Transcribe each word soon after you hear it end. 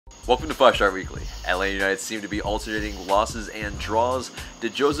Welcome to 5-Star Weekly. Atlanta United seem to be alternating losses and draws.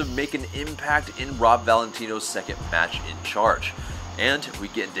 Did Josef make an impact in Rob Valentino's second match in charge? And we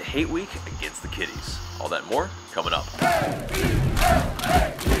get into Hate Week against the Kitties. All that and more coming up.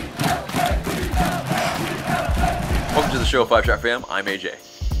 Welcome to the show, 5-Star fam. I'm AJ.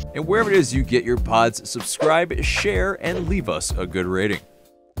 And wherever it is you get your pods, subscribe, share, and leave us a good rating.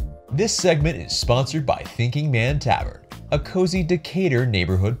 This segment is sponsored by Thinking Man Tavern, a cozy Decatur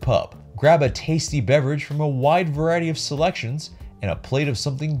neighborhood pub. Grab a tasty beverage from a wide variety of selections and a plate of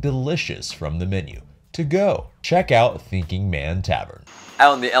something delicious from the menu. To go, check out Thinking Man Tavern.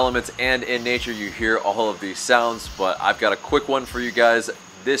 Out in the elements and in nature, you hear all of these sounds, but I've got a quick one for you guys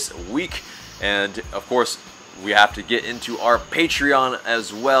this week. And of course, we have to get into our Patreon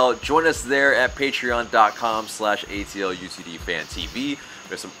as well. Join us there at patreon.com/ATL UTD FanTV.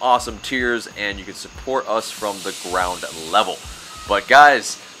 There's some awesome tiers, and you can support us from the ground level. But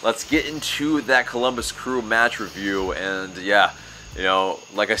guys, let's get into that Columbus Crew match review. And yeah, you know,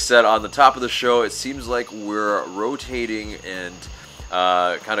 like I said on the top of the show, it seems like we're rotating and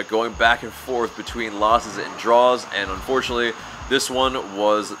kind of going back and forth between losses and draws. And unfortunately, this one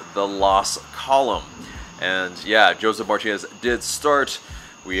was the loss column. And yeah, Josef Martinez did start.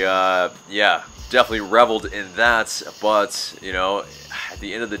 We definitely reveled in that, but you know, at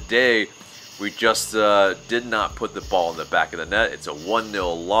the end of the day, we just did not put the ball in the back of the net. It's a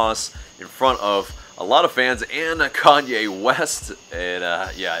 1-0 loss in front of a lot of fans and Kanye West, and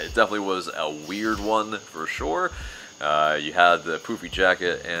yeah, it definitely was a weird one for sure. You had the poofy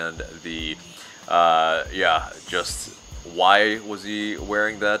jacket and the just why was he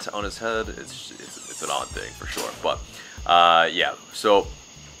wearing that on his head? It's an odd thing for sure, but yeah. So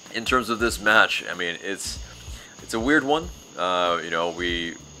in terms of this match, I mean, it's a weird one. You know,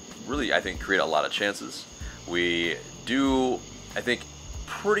 we really, I think, create a lot of chances. We do, I think,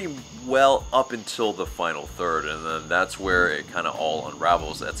 pretty well up until the final third, and then that's where it kind of all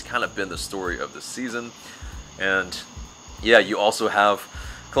unravels. That's kind of been the story of the season. And yeah, you also have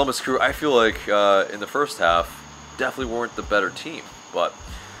Columbus Crew. I feel like in the first half, definitely weren't the better team, but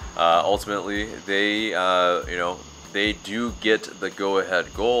ultimately they, you know, they do get the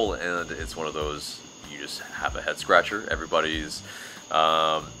go-ahead goal, and it's one of those, you just have a head-scratcher. Everybody's,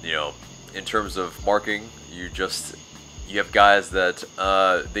 you know, in terms of marking, you have guys that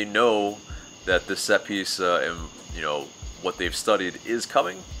they know that this set piece and, you know, what they've studied is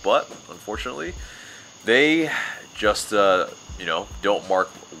coming, but unfortunately, they just, you know, don't mark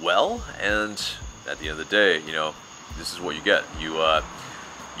well, and at the end of the day, you know, this is what you get.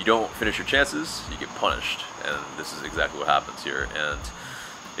 You don't finish your chances, you get punished, and this is exactly what happens here. And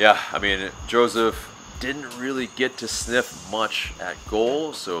yeah, I mean, Josef didn't really get to sniff much at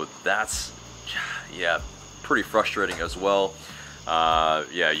goal, so that's, yeah, pretty frustrating as well.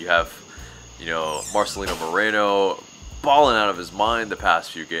 Yeah, you have, you know, Marcelino Moreno balling out of his mind the past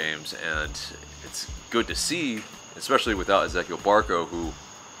few games, and it's good to see, especially without Ezequiel Barco, who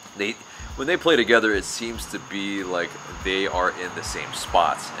when they play together, it seems to be like they are in the same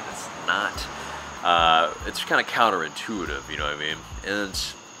spots, and it's not, it's kind of counterintuitive, you know what I mean? And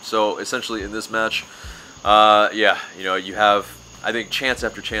so essentially in this match, yeah, you know, you have, I think, chance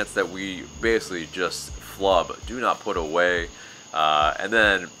after chance that we basically just flub, do not put away, and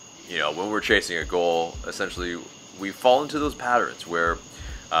then, you know, when we're chasing a goal, essentially we fall into those patterns where,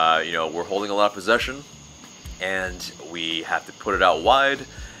 you know, we're holding a lot of possession, and we have to put it out wide,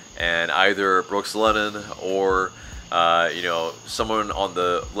 and either Brooks Lennon or, you know, someone on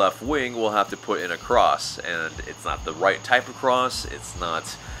the left wing will have to put in a cross, and it's not the right type of cross. It's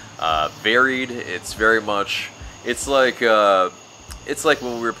not varied. It's very much. It's like when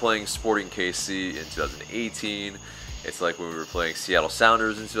we were playing Sporting KC in 2018. It's like when we were playing Seattle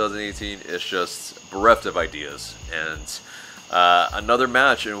Sounders in 2018. It's just bereft of ideas, and another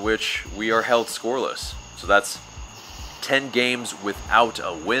match in which we are held scoreless. So that's 10 games without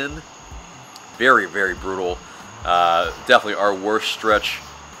a win. Very, very brutal. Definitely our worst stretch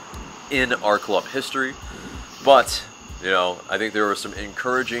in our club history. But, you know, I think there were some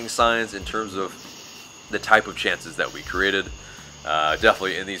encouraging signs in terms of the type of chances that we created.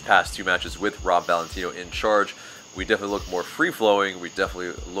 Definitely in these past two matches with Rob Valentino in charge, we definitely looked more free-flowing. We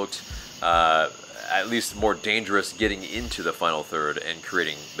definitely looked at least more dangerous getting into the final third and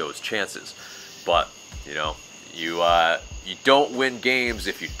creating those chances. But, you know, you don't win games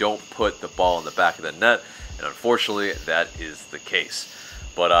if you don't put the ball in the back of the net, and unfortunately that is the case.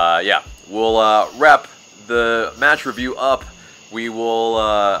 But yeah, we'll wrap the match review up. We will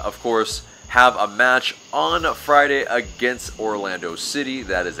of course have a match on Friday against Orlando City.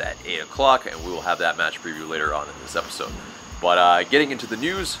 That is at 8 o'clock, and we will have that match preview later on in this episode. But getting into the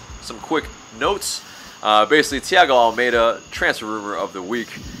news, some quick notes. Basically, Thiago Almada, transfer rumor of the week.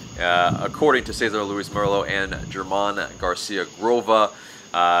 According to Cesar Luis Merlo and German Garcia Grova,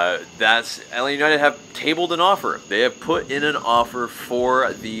 that LA United have tabled an offer. They have put in an offer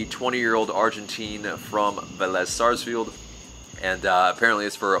for the 20-year-old Argentine from Vélez Sarsfield, and apparently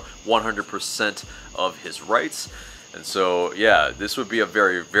it's for 100% of his rights. And so, yeah, this would be a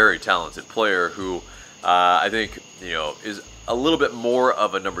very, very talented player who I think, is a little bit more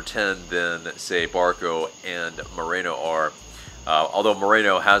of a number 10 than, say, Barco and Moreno are. Although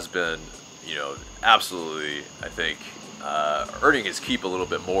Moreno has been, absolutely, I think, earning his keep a little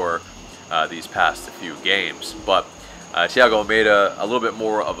bit more these past few games. But Thiago Almada, a little bit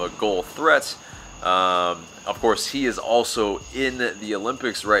more of a goal threat. Of course, he is also in the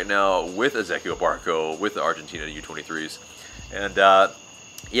Olympics right now with Ezequiel Barco, with the Argentina U23s. And,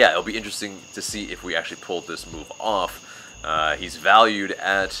 yeah, it'll be interesting to see if we actually pulled this move off. He's valued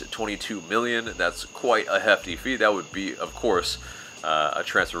at 22 million. That's quite a hefty fee. That would be, of course, a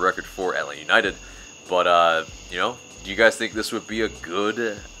transfer record for LA United. But, do you guys think this would be a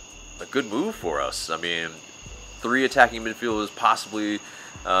good move for us? I mean, 3 attacking midfielders, possibly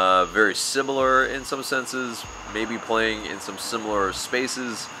very similar in some senses, maybe playing in some similar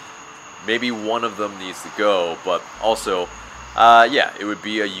spaces. Maybe one of them needs to go, but also, yeah, it would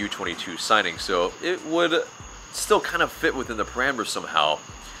be a U22 signing, so it would still kind of fit within the parameters somehow.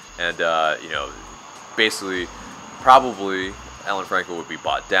 And, basically, probably Alan Franco would be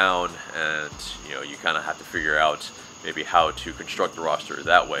bought down, and, you kind of have to figure out maybe how to construct the roster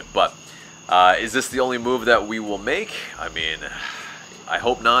that way. But is this the only move that we will make? I mean, I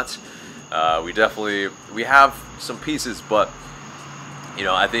hope not. We have some pieces, but,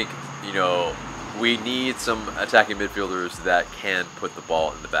 I think, we need some attacking midfielders that can put the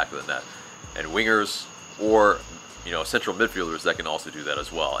ball in the back of the net. And wingers or, central midfielders that can also do that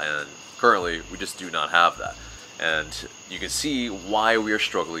as well. And currently, we just do not have that. And you can see why we are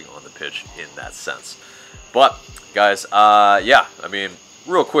struggling on the pitch in that sense. But, guys, yeah, I mean,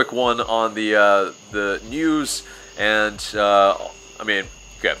 real quick one on the news. And, I mean,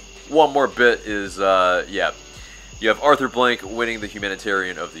 okay, one more bit is, yeah, you have Arthur Blank winning the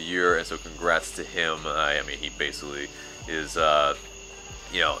Humanitarian of the Year, and so congrats to him. I mean, he basically is,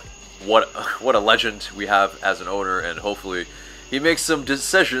 what a legend we have as an owner, and hopefully he makes some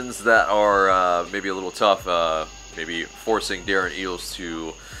decisions that are maybe a little tough, maybe forcing Darren Eales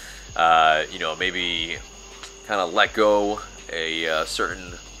to, maybe kind of let go a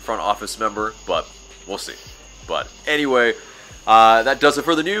certain front office member, but we'll see. But anyway, that does it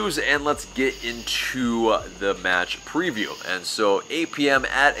for the news, and let's get into the match preview. And so 8 p.m.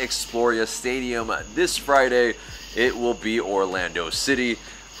 at Exploria Stadium this Friday, it will be Orlando City,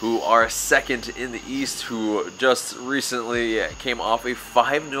 who are second in the East, who just recently came off a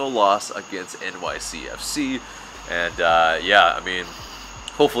 5-0 loss against NYCFC. And yeah, I mean,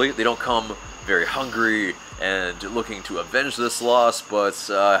 hopefully they don't come very hungry and looking to avenge this loss, but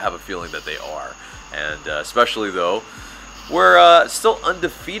I have a feeling that they are. And especially though, we're still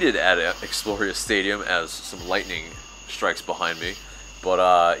undefeated at Exploria Stadium, as some lightning strikes behind me.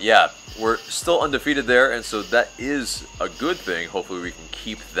 But yeah, we're still undefeated there, and so that is a good thing. Hopefully we can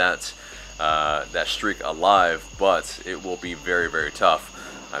keep that that streak alive, but it will be very, very tough.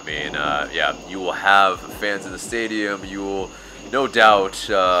 I mean, yeah, you will have fans in the stadium. You will no doubt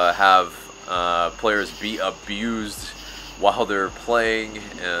have players be abused while they're playing,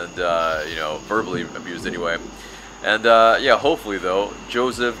 and verbally abused anyway. And yeah, hopefully though,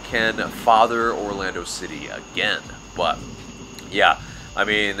 Josef can father Orlando City again. But yeah, I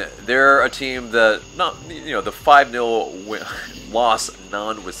mean, they're a team that, not, the 5-0 loss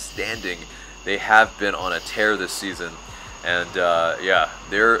notwithstanding, they have been on a tear this season. And yeah,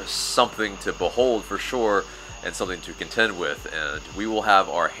 they're something to behold for sure, and something to contend with. And we will have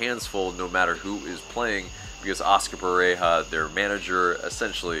our hands full no matter who is playing, because Oscar Pareja, their manager,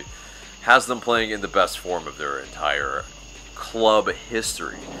 essentially has them playing in the best form of their entire club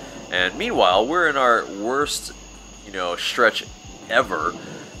history. And meanwhile, we're in our worst, stretch ever.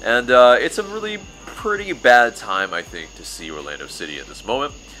 And it's a really pretty bad time, I think, to see Orlando City at this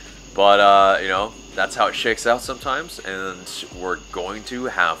moment. But, that's how it shakes out sometimes, and we're going to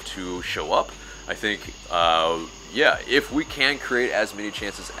have to show up. I think, yeah, if we can create as many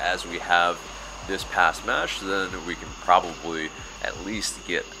chances as we have this past match, then we can probably at least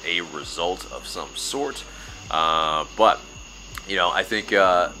get a result of some sort. But, I think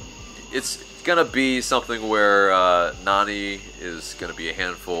it's going to be something where Nani is going to be a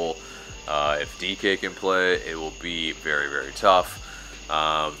handful. If DK can play, it will be very, very tough.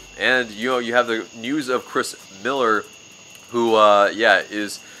 And, you have the news of Chris Miller who,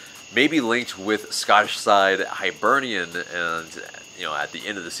 is maybe linked with Scottish side Hibernian, and, at the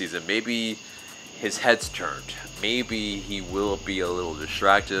end of the season, maybe his head's turned. Maybe he will be a little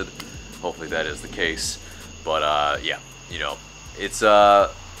distracted. Hopefully that is the case. But, it's,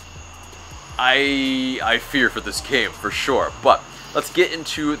 I fear for this game, for sure. But let's get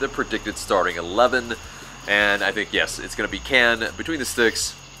into the predicted starting 11. And I think, yes, it's going to be Can between the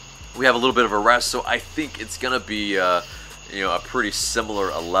sticks. We have a little bit of a rest, so I think it's going to be, a pretty similar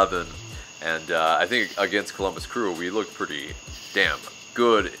 11. And I think against Columbus Crew, we looked pretty damn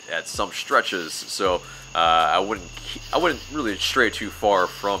good at some stretches. So I wouldn't really stray too far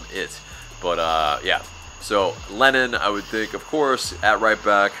from it. But so Lennon, I would think, of course, at right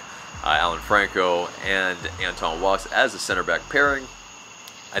back, Alan Franco and Anton Walks as a center back pairing.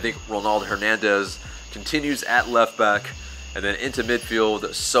 I think Ronaldo Hernandez continues at left back, and then into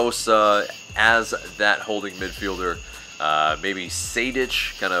midfield, Sosa as that holding midfielder. Maybe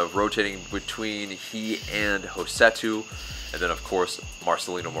Sadic kind of rotating between he and Josetu, and then of course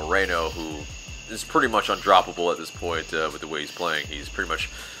Marcelino Moreno, who is pretty much undroppable at this point with the way he's playing. He's pretty much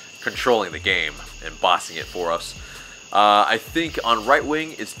controlling the game and bossing it for us. I think on right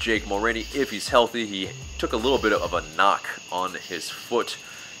wing it's Jake Mulroney if he's healthy. He took a little bit of a knock on his foot.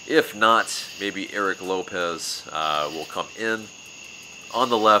 If not, maybe Eric Lopez will come in. On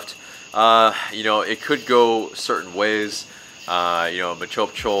the left, it could go certain ways.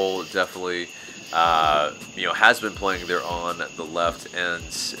 Machop Chol definitely, has been playing there on the left. And,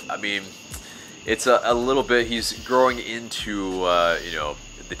 I mean, it's a little bit, he's growing into,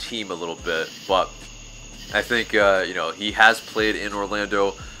 the team a little bit. But I think, he has played in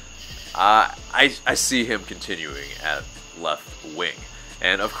Orlando. I see him continuing at left wing.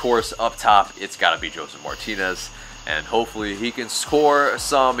 And of course, up top, it's got to be Josef Martinez. And hopefully he can score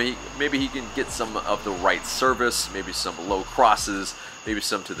some. Maybe he can get some of the right service. Maybe some low crosses. Maybe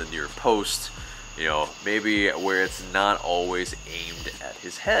some to the near post. Maybe where it's not always aimed at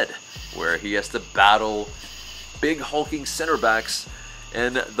his head. Where he has to battle big hulking center backs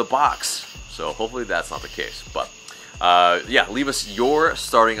in the box. So hopefully that's not the case. But leave us your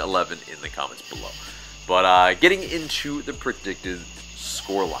starting 11 in the comments below. But getting into the predicted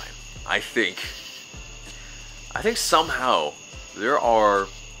scoreline, I think somehow there are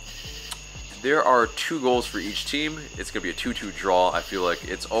 2 goals for each team. It's gonna be a 2-2 draw. I feel like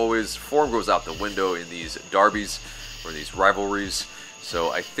it's always form goes out the window in these derbies or these rivalries.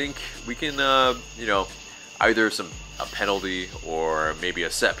 So I think we can either a penalty or maybe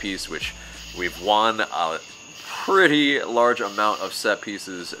a set piece, which we've won a pretty large amount of set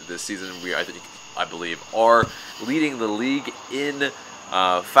pieces this season. I believe are leading the league in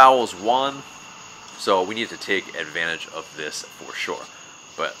fouls won. So we need to take advantage of this for sure.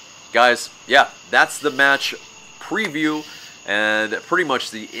 But guys, that's the match preview and pretty much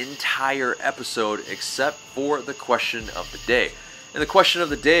the entire episode except for the question of the day. And the question of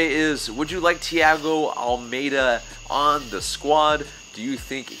the day is, would you like Thiago Almada on the squad? Do you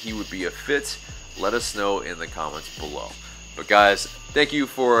think he would be a fit? Let us know in the comments below. But guys, thank you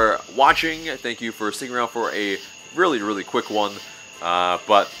for watching. Thank you for sticking around for a really, really quick one.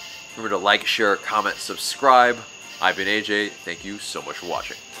 But remember to like, share, comment, subscribe. I've been AJ. Thank you so much for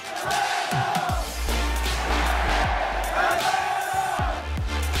watching.